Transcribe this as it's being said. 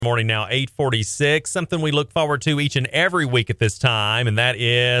Morning now, 8:46, something we look forward to each and every week at this time, and that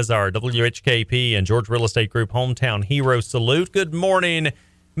is our WHKP and George Real Estate Group Hometown Hero Salute. Good morning,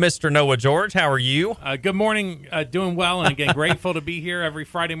 Mr. Noah George. How are you? Good morning. Doing well, and again, grateful to be here every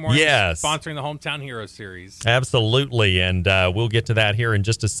Friday morning, Yes. sponsoring the Hometown Hero Series. Absolutely, and we'll get to that here in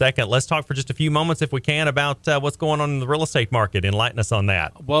just a second. Let's talk for just a few moments, if we can, about what's going on in the real estate market. Enlighten us on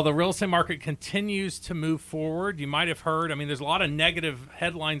that. Well, the real estate market continues to move forward. You might have heard, there's a lot of negative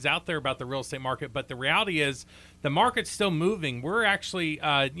headlines out there about the real estate market, but the reality is the market's still moving. We're actually,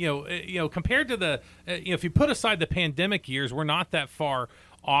 compared to the, if you put aside the pandemic years, we're not that far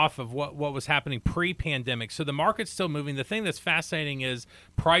off of what was happening pre-pandemic. So the market's still moving. The thing that's fascinating is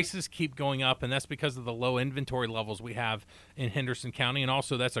prices keep going up, and that's because of the low inventory levels we have in Henderson County, and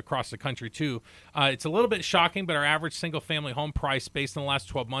also that's across the country too. It's a little bit shocking, but our average single-family home price based on the last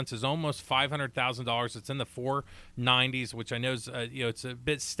 12 months is almost $500,000. It's in the 490s, which I know is it's a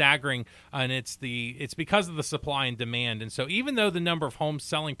bit staggering, and it's because of the supply and demand. And so even though the number of homes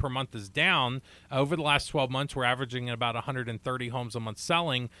selling per month is down, over the last 12 months, we're averaging about 130 homes a month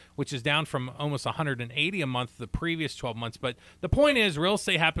selling, which is down from almost 180 a month the previous 12 months. But the point is, real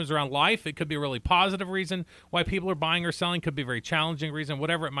estate happens around life. It could be a really positive reason why people are buying or selling, could be a very challenging reason,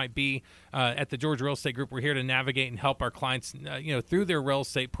 whatever it might be. At the George Real Estate Group, we're here to navigate and help our clients through their real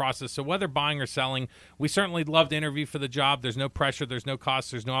estate process. So whether buying or selling, we certainly love to interview for the job. There's no pressure, there's no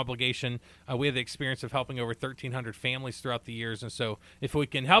cost, there's no obligation. We have the experience of helping over 1,300 families throughout the years. And so if we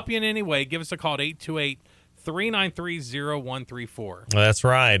can help you in any way, give us a call at 828-393-0134. That's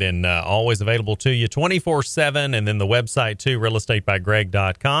right, and always available to you 24/7, and then the website too,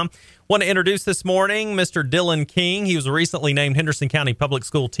 realestategygreg.com. Want to introduce this morning Mr. Dylan King. He was recently named Henderson County Public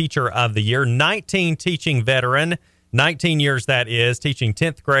School Teacher of the Year, 19 teaching veteran, 19 years that is, teaching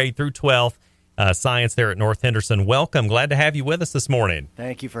 10th grade through 12th. Science there at North Henderson. Welcome. Glad to have you with us this morning.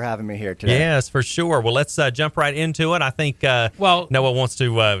 Thank you for having me here today. Yes, for sure. Well, let's jump right into it. I think Noah wants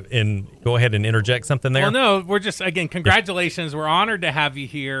to go ahead and interject something there. Well, no, we're just, again, congratulations. We're honored to have you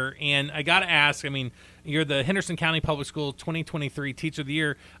here. And I got to ask, you're the Henderson County Public School 2023 Teacher of the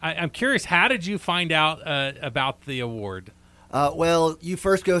Year. I'm curious, how did you find out about the award? Well, you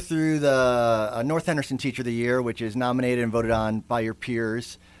first go through the North Henderson Teacher of the Year, which is nominated and voted on by your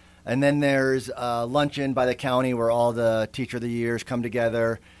peers. And then there's a luncheon by the county where all the Teacher of the Years come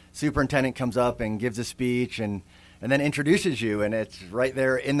together. Superintendent comes up and gives a speech and then introduces you. And it's right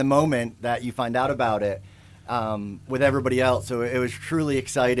there in the moment that you find out about it with everybody else. So it was truly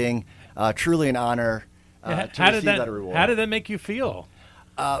exciting, truly an honor to receive that award. How did that make you feel?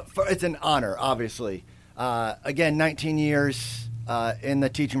 It's an honor, obviously. Again, 19 years in the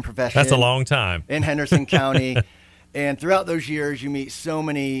teaching profession. That's a long time. In Henderson County. And throughout those years, you meet so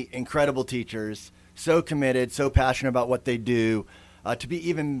many incredible teachers, so committed, so passionate about what they do. To be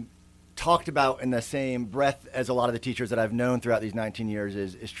even talked about in the same breath as a lot of the teachers that I've known throughout these 19 years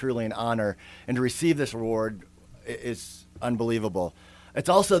is truly an honor. And to receive this award is unbelievable. It's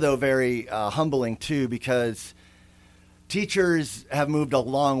also, though, very humbling, too, because teachers have moved a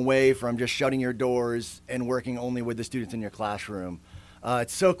long way from just shutting your doors and working only with the students in your classroom.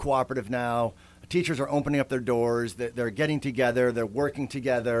 It's so cooperative now. Teachers are opening up their doors. They're getting together. They're working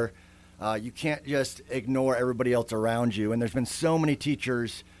together. You can't just ignore everybody else around you. And there's been so many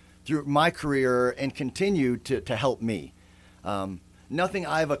teachers through my career and continue to help me. Nothing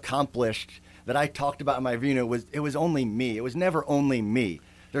I've accomplished that I talked about in my video was only me. It was never only me.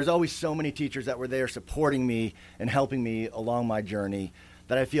 There's always so many teachers that were there supporting me and helping me along my journey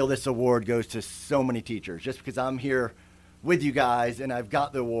that I feel this award goes to so many teachers. Just because I'm here with you guys and I've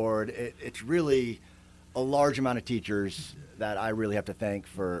got the award, it's really a large amount of teachers that I really have to thank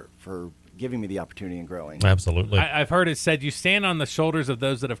for giving me the opportunity and growing. Absolutely. I've heard it said you stand on the shoulders of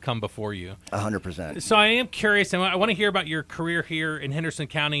those that have come before you. 100%. So I am curious, and I want to hear about your career here in Henderson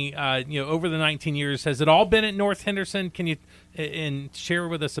County. Over the 19 years, has it all been at North Henderson? Can you and share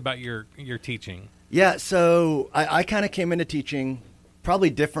with us about your teaching? Yeah, so I kind of came into teaching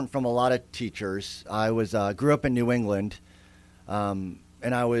probably different from a lot of teachers. I grew up in New England. And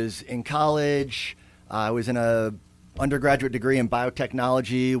I was in college. I was in a undergraduate degree in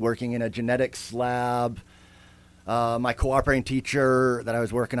biotechnology, working in a genetics lab. My cooperating teacher that I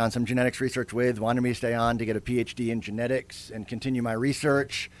was working on some genetics research with wanted me to stay on to get a PhD in genetics and continue my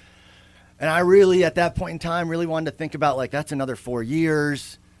research. And I really, at that point in time, really wanted to think about, that's another 4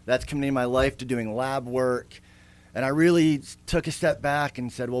 years. That's committing my life to doing lab work. And I really took a step back and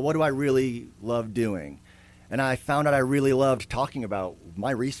said, well, what do I really love doing? And I found out I really loved talking about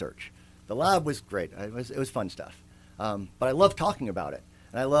my research. The lab was great. It was fun stuff. But I loved talking about it.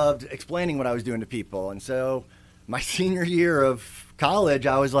 And I loved explaining what I was doing to people. And so my senior year of college,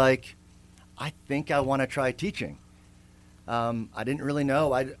 I was like, I think I want to try teaching. I didn't really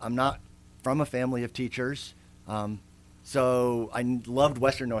know. I'm not from a family of teachers. So I loved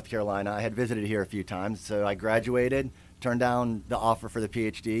Western North Carolina. I had visited here a few times. So I graduated, turned down the offer for the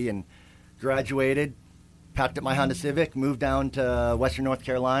PhD, and graduated, packed up my Honda Civic, moved down to Western North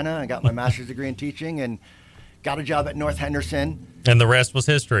Carolina. I got my master's degree in teaching and got a job at North Henderson. And the rest was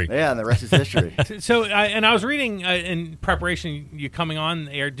history. Yeah, and the rest is history. So, and I was reading in preparation, you coming on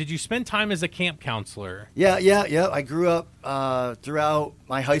the air, did you spend time as a camp counselor? Yeah. I grew up throughout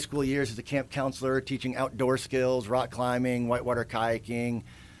my high school years as a camp counselor, teaching outdoor skills, rock climbing, whitewater kayaking.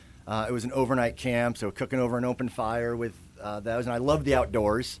 It was an overnight camp, so cooking over an open fire with those. And I loved the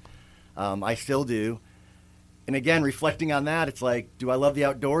outdoors. I still do. And again, reflecting on that, it's like, do I love the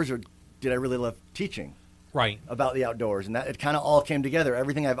outdoors or did I really love teaching? Right. About the outdoors, and that it kind of all came together.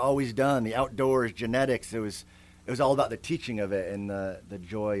 Everything I've always done, the outdoors, genetics, it was all about the teaching of it and the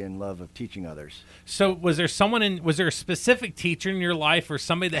joy and love of teaching others. So was there a specific teacher in your life or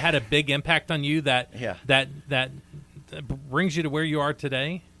somebody that had a big impact on you that brings you to where you are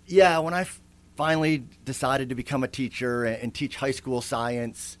today? Yeah, when I finally decided to become a teacher and teach high school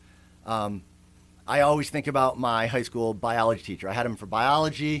science, I always think about my high school biology teacher. I had him for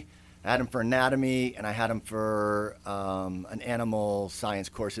biology, I had him for anatomy, and I had him for an animal science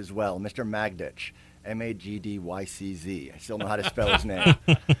course as well, Mr. Magdycz, Magdycz. I still know how to spell his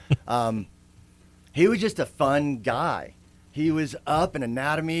name. He was just a fun guy. He was up in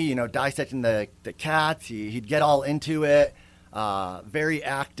anatomy, dissecting the cats. He'd get all into it, very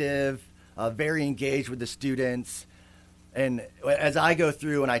active, very engaged with the students. And as I go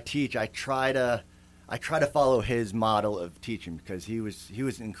through and I teach, I try to follow his model of teaching because he was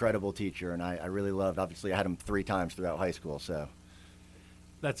an incredible teacher, and I really loved. Obviously, I had him 3 times throughout high school. So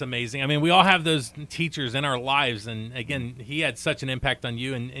that's amazing. I mean, we all have those teachers in our lives, and again, he had such an impact on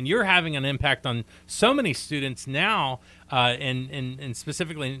you, and you're having an impact on so many students now, and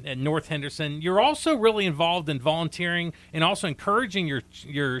specifically at North Henderson. You're also really involved in volunteering and also encouraging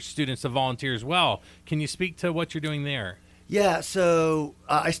your students to volunteer as well. Can you speak to what you're doing there? Yeah, so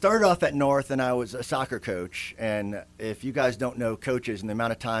I started off at North, and I was a soccer coach. And if you guys don't know coaches and the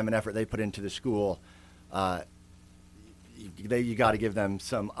amount of time and effort they put into the school, you got to give them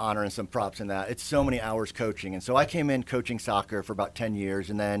some honor and some props in that. It's so many hours coaching. And so I came in coaching soccer for about 10 years,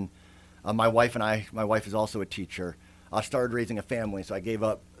 and then my wife is also a teacher. I started raising a family, so I gave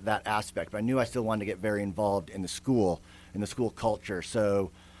up that aspect. But I knew I still wanted to get very involved in the school culture.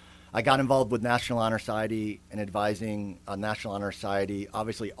 So I got involved with National Honor Society and advising National Honor Society,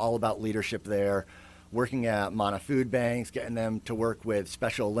 obviously all about leadership there, working at Mana Food Banks, getting them to work with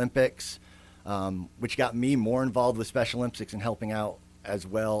Special Olympics, which got me more involved with Special Olympics and helping out as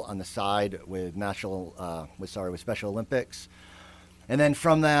well on the side with Special Olympics. And then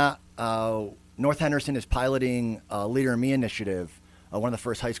from that, North Henderson is piloting a Leader in Me initiative, one of the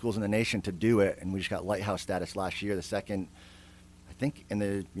first high schools in the nation to do it, and we just got Lighthouse status last year, the second, I think, in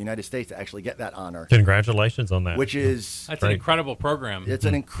the United States to actually get that honor. Congratulations on that. That's an incredible program. It's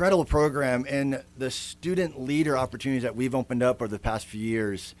an incredible program, and the student leader opportunities that we've opened up over the past few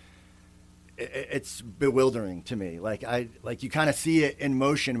years, it's bewildering to me. Like you kind of see it in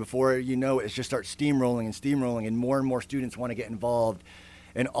motion before you know it just starts steamrolling, and more students want to get involved.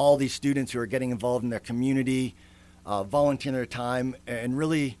 And all these students who are getting involved in their community, volunteering their time, and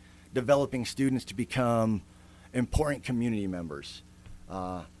really developing students to become important community members,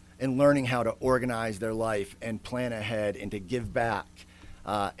 and learning how to organize their life and plan ahead and to give back.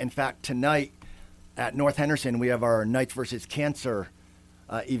 In fact, tonight at North Henderson, we have our Knights versus Cancer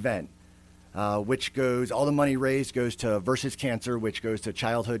event, which all the money raised goes to Versus Cancer, which goes to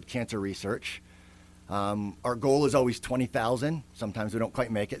childhood cancer research. Our goal is always 20,000. Sometimes we don't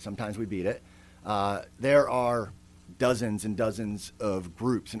quite make it. Sometimes we beat it. There are dozens and dozens of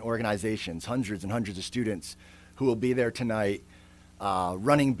groups and organizations, hundreds and hundreds of students who will be there tonight,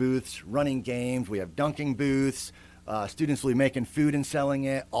 running booths, running games. We have dunking booths. Students will be making food and selling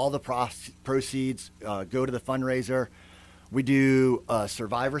it. All the proceeds go to the fundraiser. We do a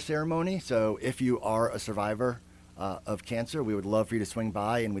survivor ceremony. So if you are a survivor of cancer, we would love for you to swing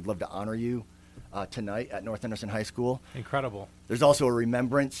by, and we'd love to honor you tonight at North Henderson High School. Incredible. There's also a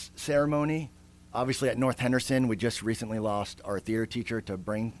remembrance ceremony. Obviously, at North Henderson, we just recently lost our theater teacher to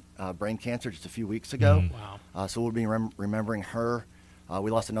brain cancer just a few weeks ago. Wow. So we'll be remembering her.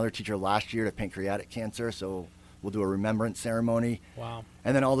 We lost another teacher last year to pancreatic cancer, so we'll do a remembrance ceremony. Wow.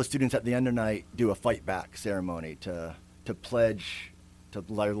 And then all the students at the end of the night do a fight back ceremony to pledge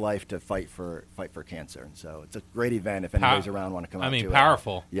their life to fight for cancer. And so it's a great event. If anybody's around, want to come out to it.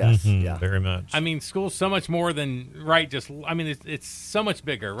 Powerful. Yes, yeah, very much. I mean, school's so much more than it's so much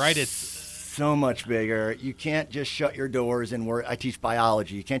bigger, right? It's so much bigger. You can't just shut your doors and worry. I teach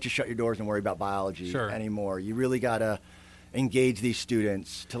biology. You can't just shut your doors and worry about biology anymore. You really got to engage these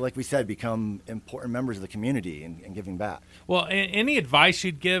students to, like we said, become important members of the community and giving back. Well, any advice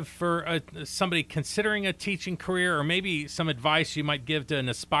you'd give for somebody considering a teaching career, or maybe some advice you might give to an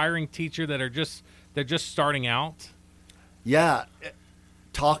aspiring teacher they're just starting out? Yeah.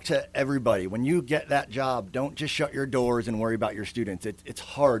 Talk to everybody. When you get that job, don't just shut your doors and worry about your students. It's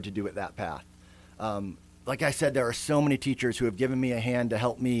hard to do it that path. Like I said, there are so many teachers who have given me a hand to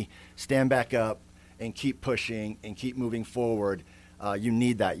help me stand back up and keep pushing and keep moving forward. You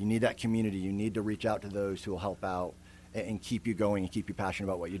need that. You need that community. You need to reach out to those who will help out and keep you going and keep you passionate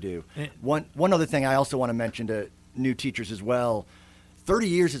about what you do. One other thing I also want to mention to new teachers as well, 30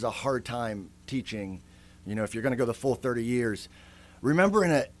 years is a hard time teaching. You know, if you're going to go the full 30 years, remember, in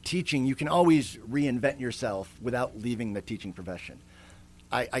a teaching, you can always reinvent yourself without leaving the teaching profession.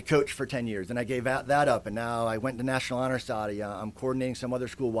 I coached for 10 years, and I gave that up, and now I went to National Honor Society. I'm coordinating some other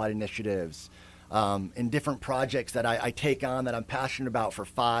school-wide initiatives in different projects that I take on that I'm passionate about for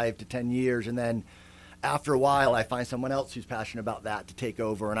 5 to 10 years, and then after a while, I find someone else who's passionate about that to take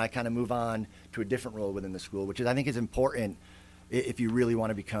over, and I kind of move on to a different role within the school, which I think is important if you really want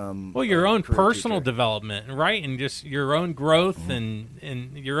to become your own personal teacher. Development, right? And just your own growth and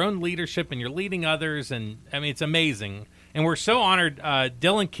your own leadership, and you're leading others. And I mean, it's amazing. And we're so honored.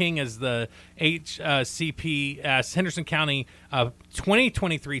 Dylan King is the HCP Henderson County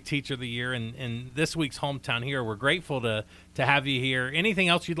 2023 Teacher of the Year in this week's Hometown Hero. We're grateful to have you here. Anything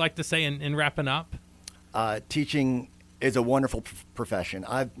else you'd like to say in wrapping up? Teaching is a wonderful profession.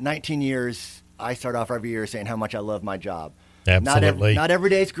 I've 19 years. I start off every year saying how much I love my job. Absolutely. Not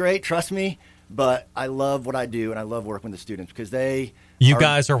every day is great, trust me, but I love what I do, and I love working with the students because you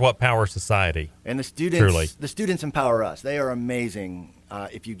guys are what powers society. And the students, truly. The students empower us. They are amazing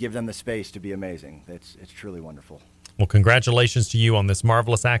if you give them the space to be amazing. It's truly wonderful. Well, congratulations to you on this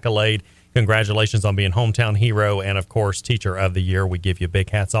marvelous accolade. Congratulations on being Hometown Hero and, of course, Teacher of the Year. We give you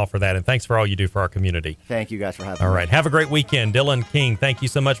big hats off for that, and thanks for all you do for our community. Thank you guys for having me. All right. Have a great weekend. Dylan King, thank you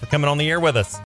so much for coming on the air with us.